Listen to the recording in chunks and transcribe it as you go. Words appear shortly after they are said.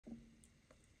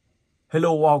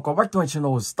Hello, welcome back to my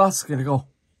channel Stars Clinical.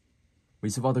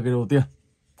 Mình sẽ vào từ cái đầu tiên,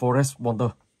 Forest Wonder.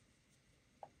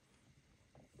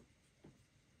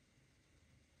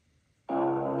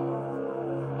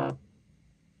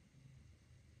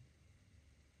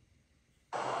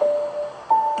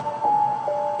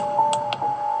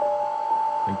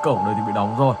 Cánh cổng đây thì bị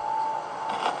đóng rồi.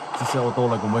 Chiếc xe ô tô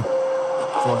này của mình.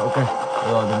 Rồi, ok.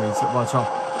 Bây giờ thì mình sẽ vào trong.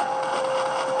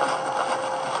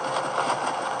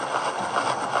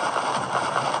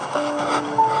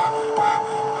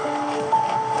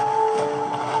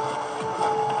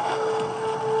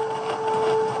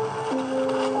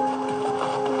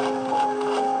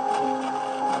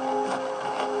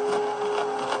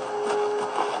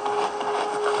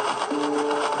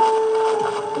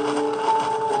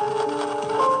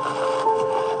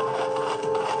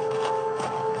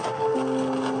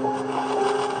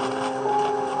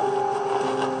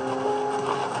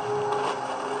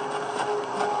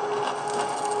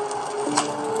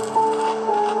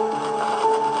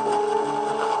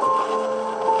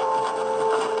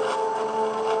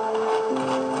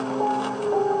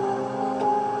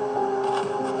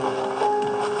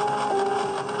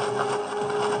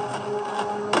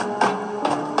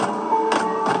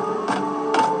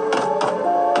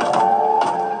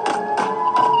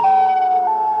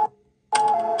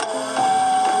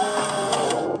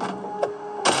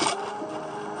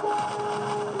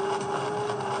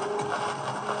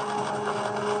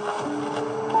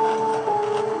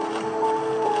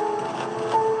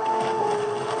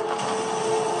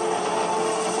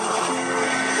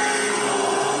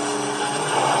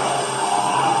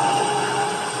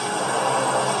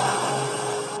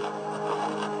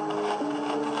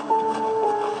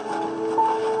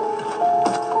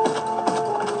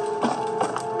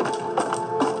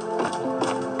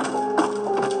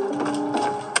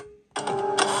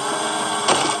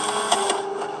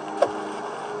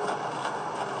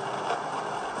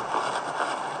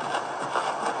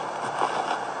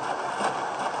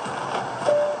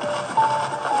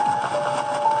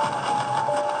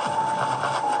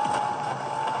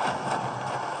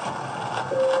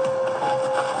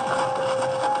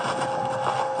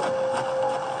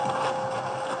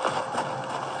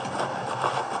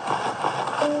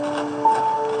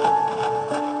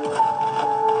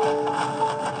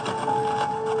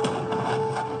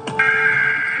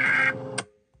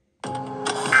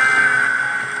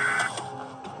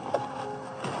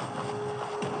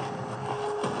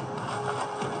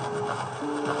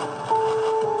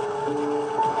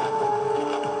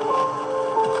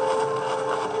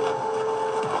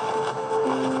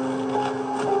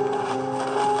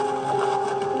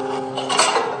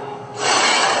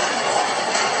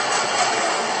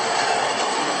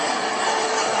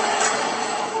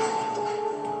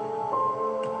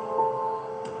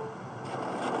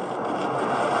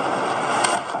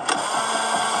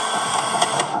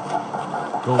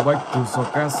 Go back to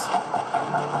Socas.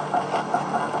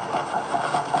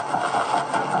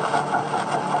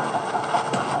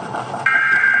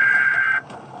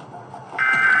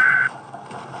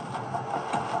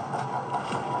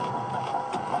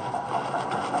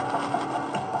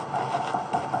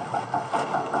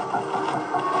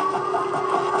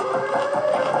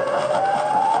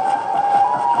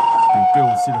 Tiếng kêu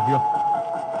xin được hiểu.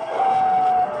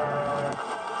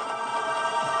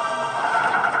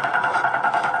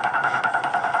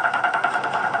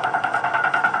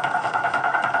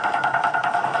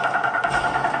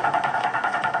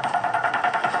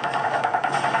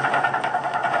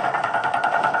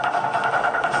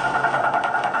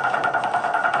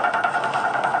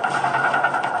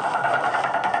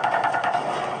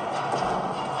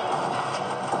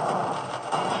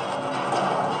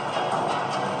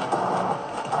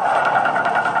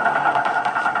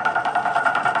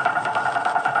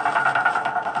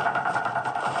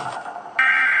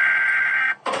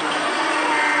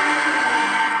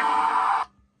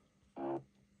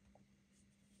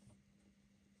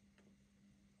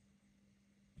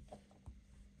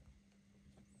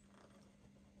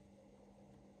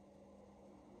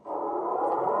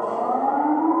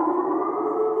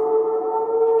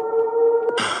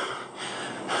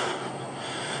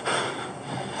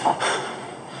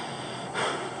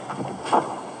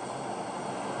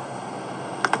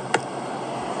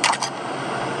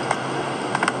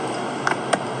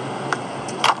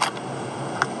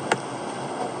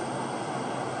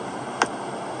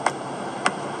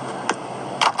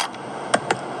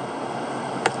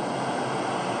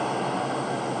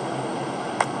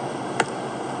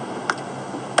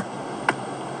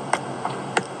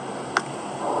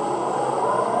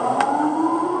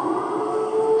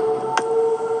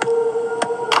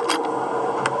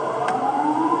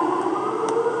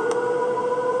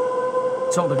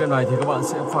 Trong tựa game này thì các bạn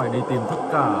sẽ phải đi tìm tất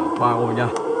cả 3 ngôi nhà.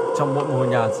 Trong mỗi ngôi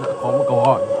nhà sẽ có một câu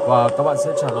hỏi và các bạn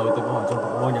sẽ trả lời từng câu hỏi trong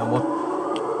từng ngôi nhà một.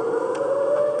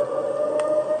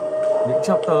 Những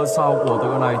chapter sau của tựa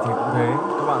game này thì cũng thế,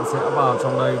 các bạn sẽ vào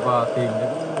trong đây và tìm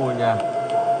những ngôi nhà.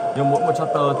 Nhưng mỗi một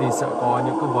chapter thì sẽ có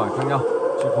những câu hỏi khác nhau,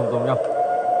 chứ không giống nhau.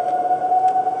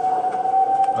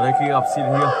 Ở đây khi gặp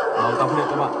Siren nó tăng lên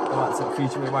các bạn sẽ phi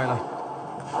chiếc máy bay này.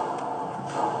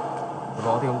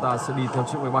 Sau đó thì ông ta sẽ đi theo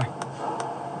chiếc máy bay.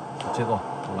 Chết rồi,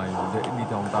 chỗ này dễ đi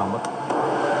theo ông ta mất.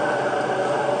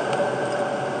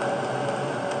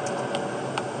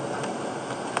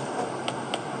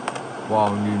 Wow,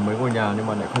 nhìn mấy ngôi nhà nhưng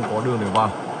mà lại không có đường để vào,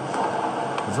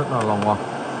 rất là lòng ngoằng.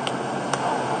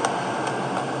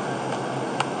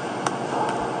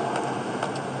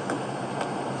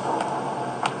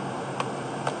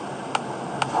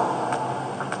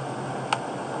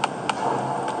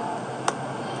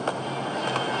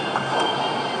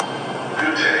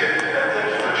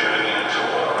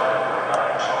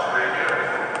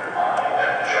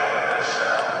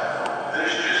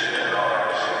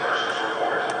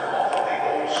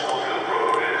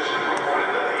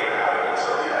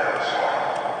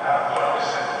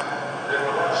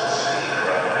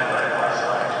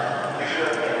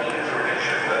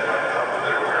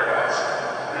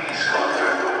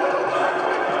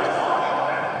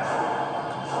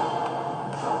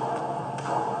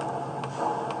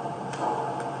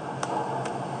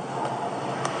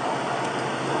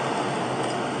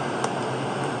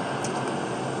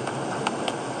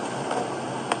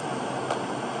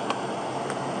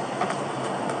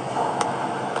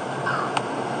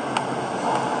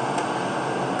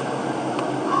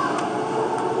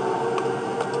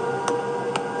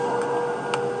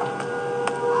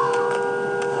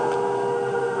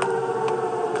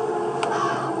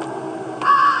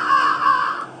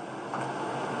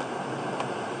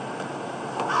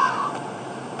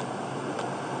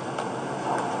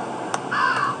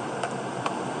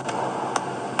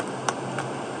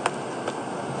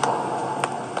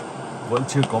 Vẫn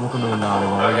chưa có một con đường nào để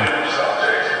vào đây nha.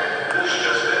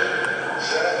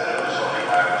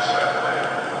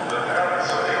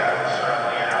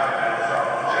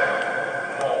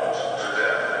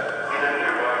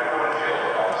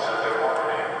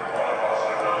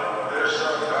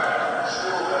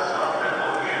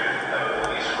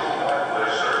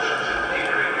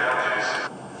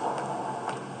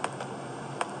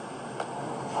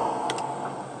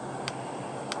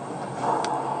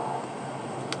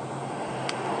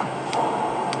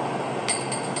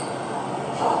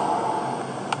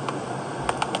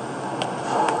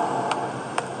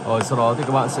 Rồi sau đó thì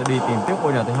các bạn sẽ đi tìm tiếp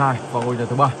ngôi nhà thứ hai và ngôi nhà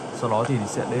thứ ba. Sau đó thì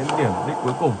sẽ đến điểm đích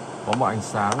cuối cùng, có một ánh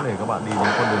sáng để các bạn đi đến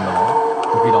con đường đó.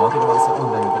 Và khi đó thì các bạn sẽ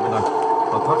hoàn thành cái này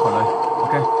và thoát khỏi đây.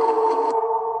 Ok.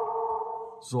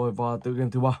 Rồi vào tựa game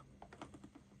thứ ba.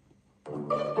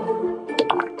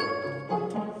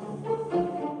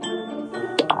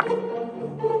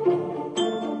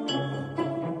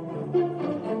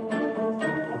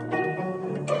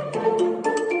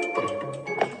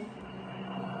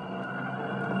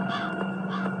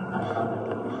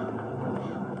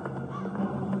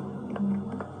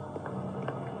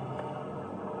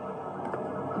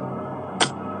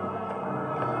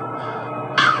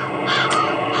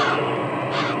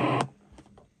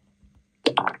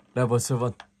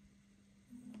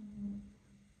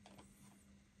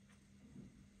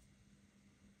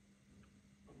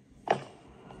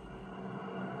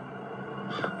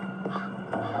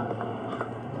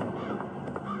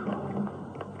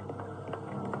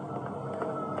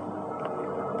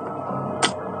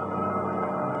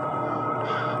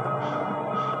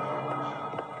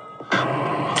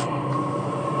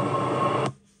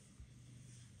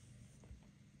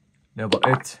 Level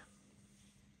 7. Level 8.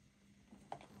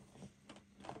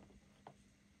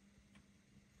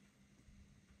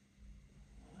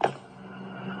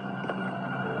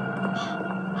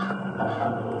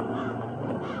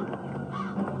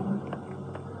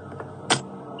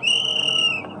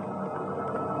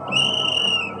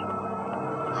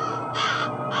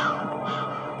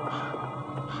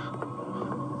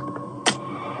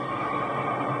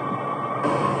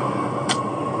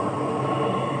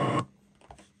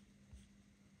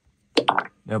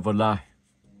 Level 9.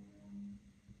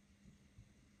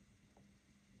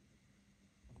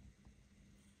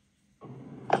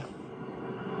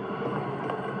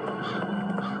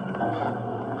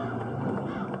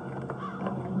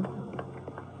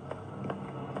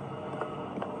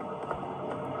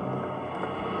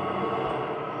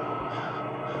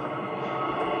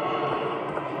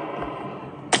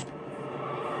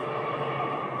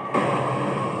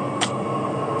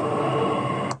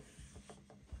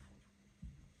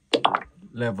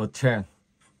 Level 10.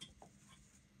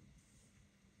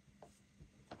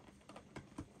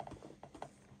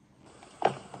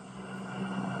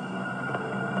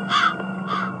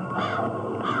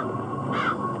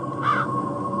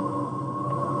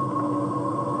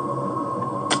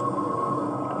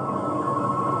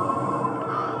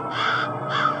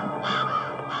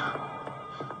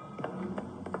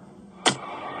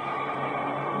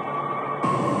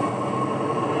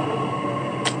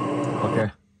 Ok.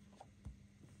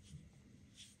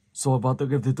 Rồi vào tựa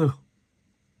game thứ tư.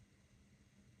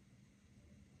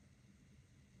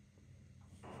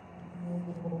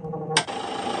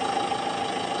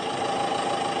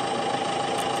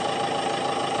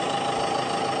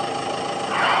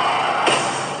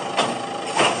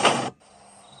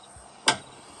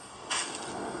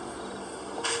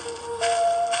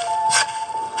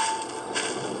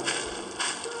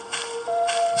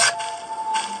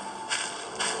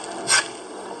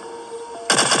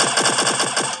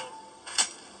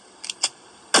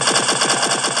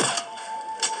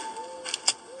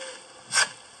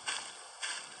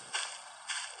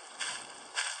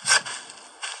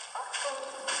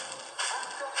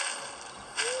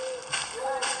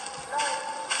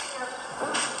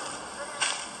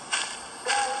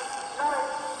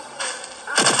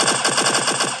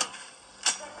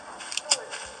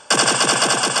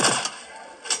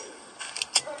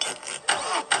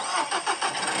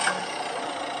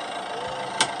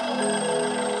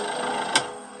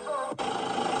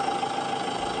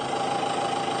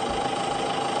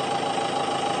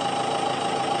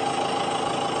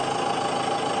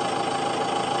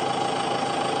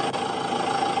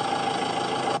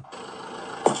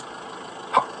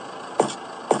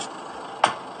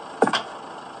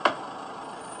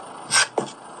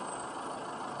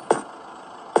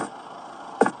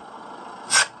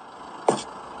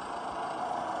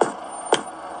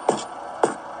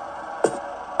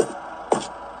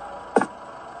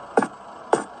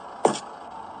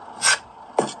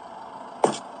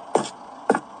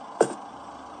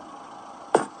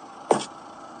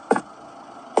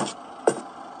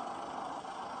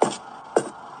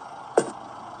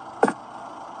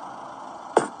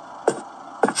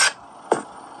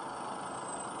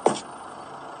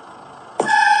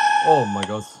 Oh my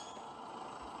god.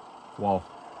 Wow.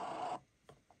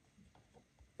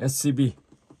 SCP.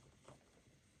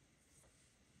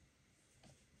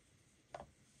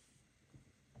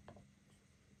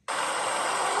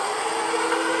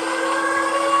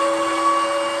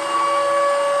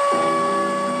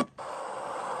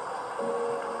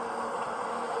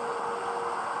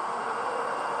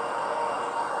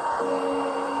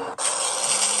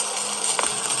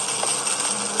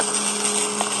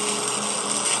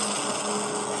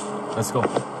 Let's go.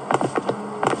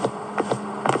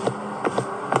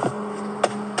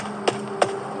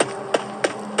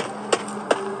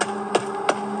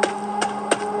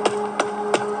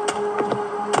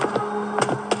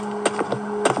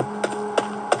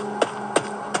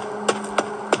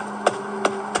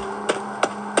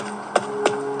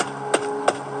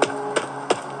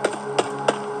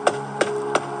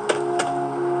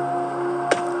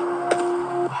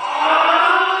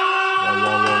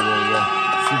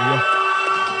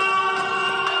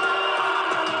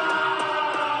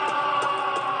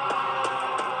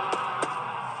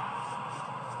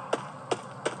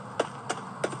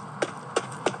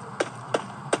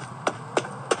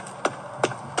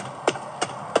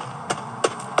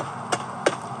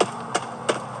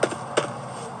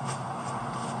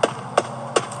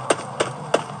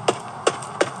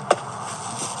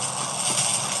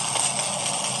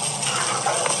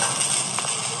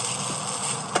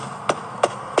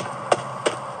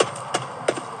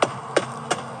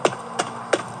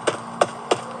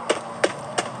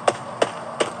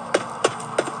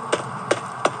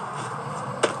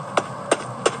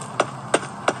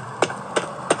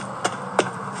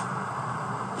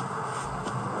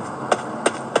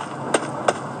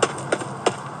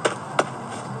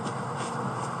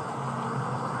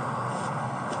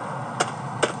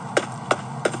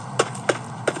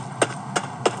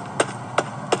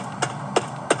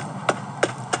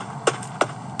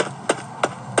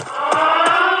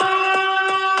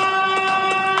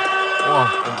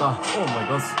 Oh my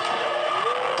god.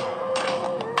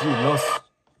 Jesus.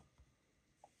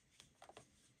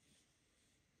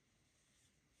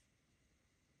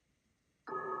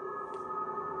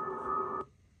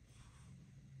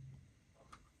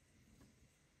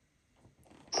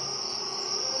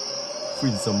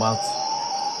 Freeze the mouth.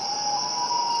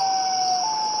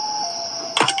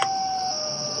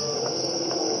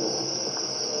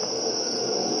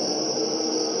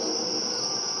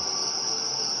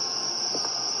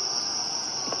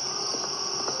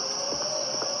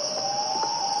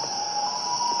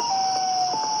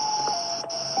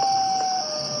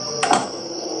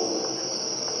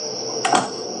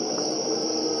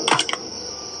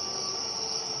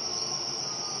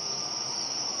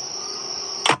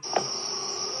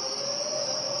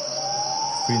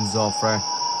 your friend.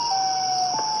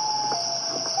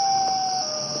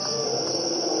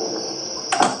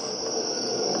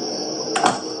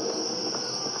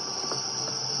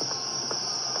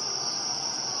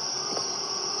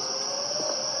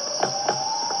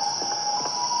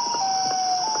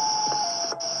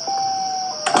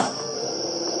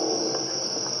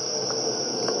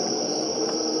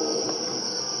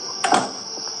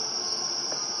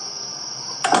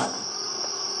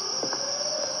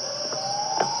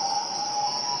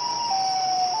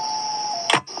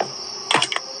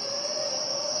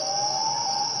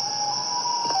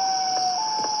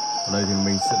 Ở đây thì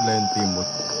mình sẽ lên tìm một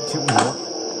chiếc búa.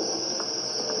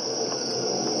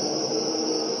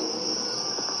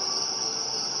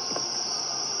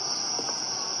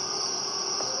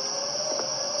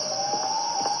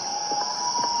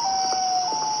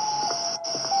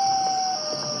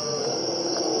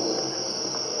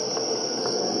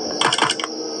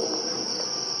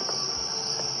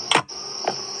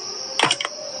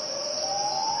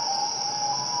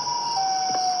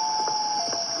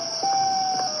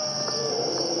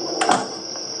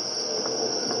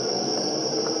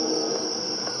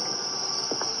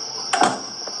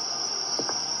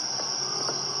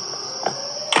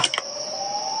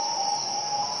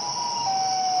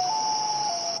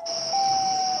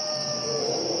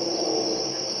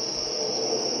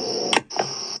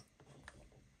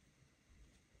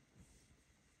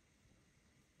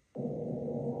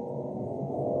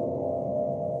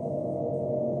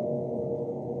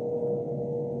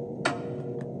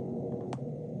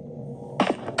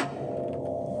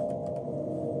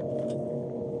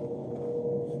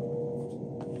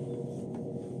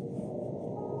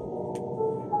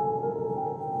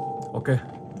 Ok,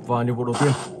 và nhiệm vụ đầu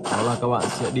tiên đó là các bạn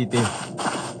sẽ đi tìm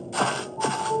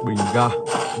bình ga,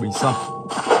 bình xăng.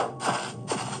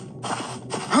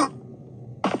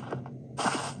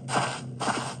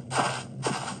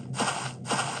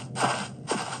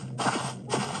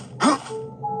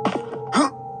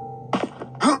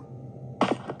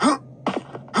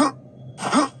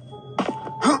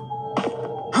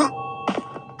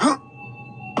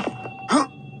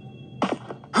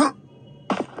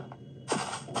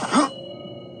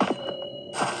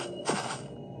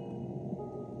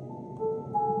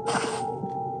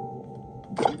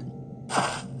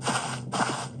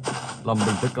 Làm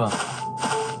bình tất cả.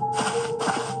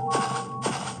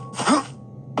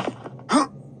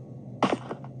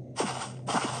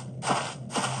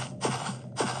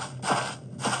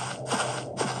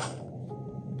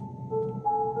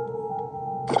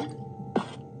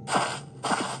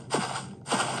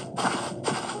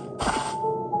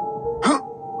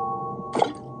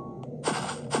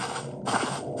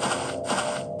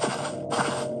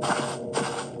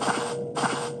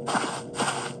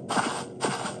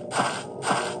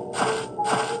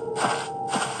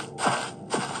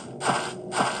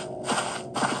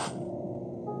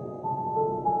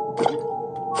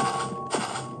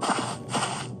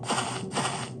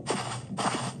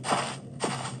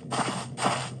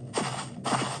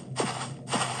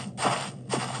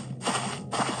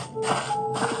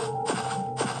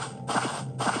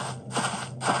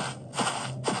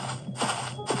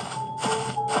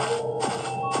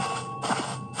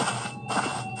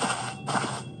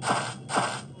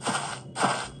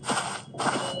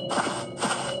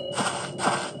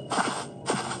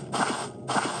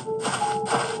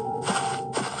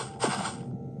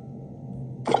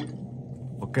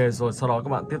 Ok, rồi sau đó các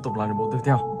bạn tiếp tục làm nhiệm vụ tiếp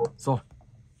theo. Rồi,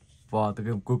 và từ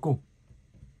game cuối cùng.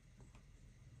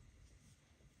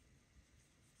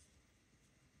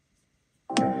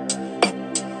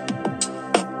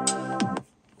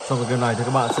 Trong cái game này thì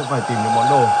các bạn sẽ phải tìm những món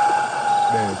đồ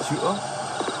để chữa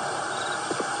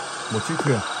một chiếc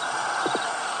thuyền.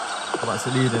 Các bạn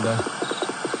sẽ đi đến đây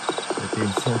để tìm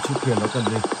xem chiếc thuyền nó cần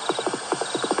gì.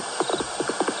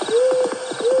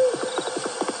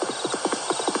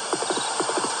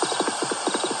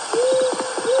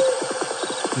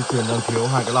 Chiếc thuyền đang thiếu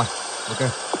 2 cái lạch. Ok,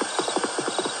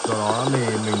 do đó thì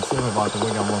mình sẽ phải vào từng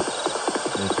ngôi nhà một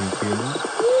để tìm kiếm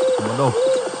món đồ.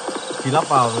 Khi lắp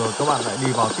vào rồi các bạn lại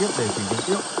đi vào tiếp để tìm kiếm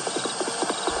tiếp.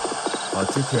 Và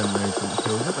chiếc thuyền này cũng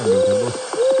thiếu rất là nhiều thứ luôn.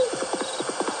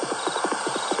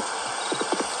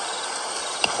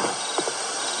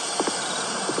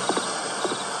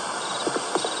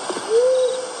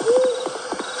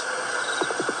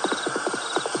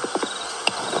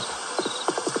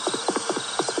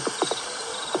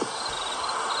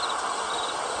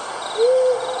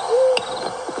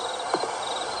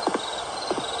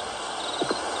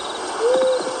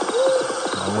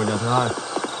 Ngôi nhà thứ hai.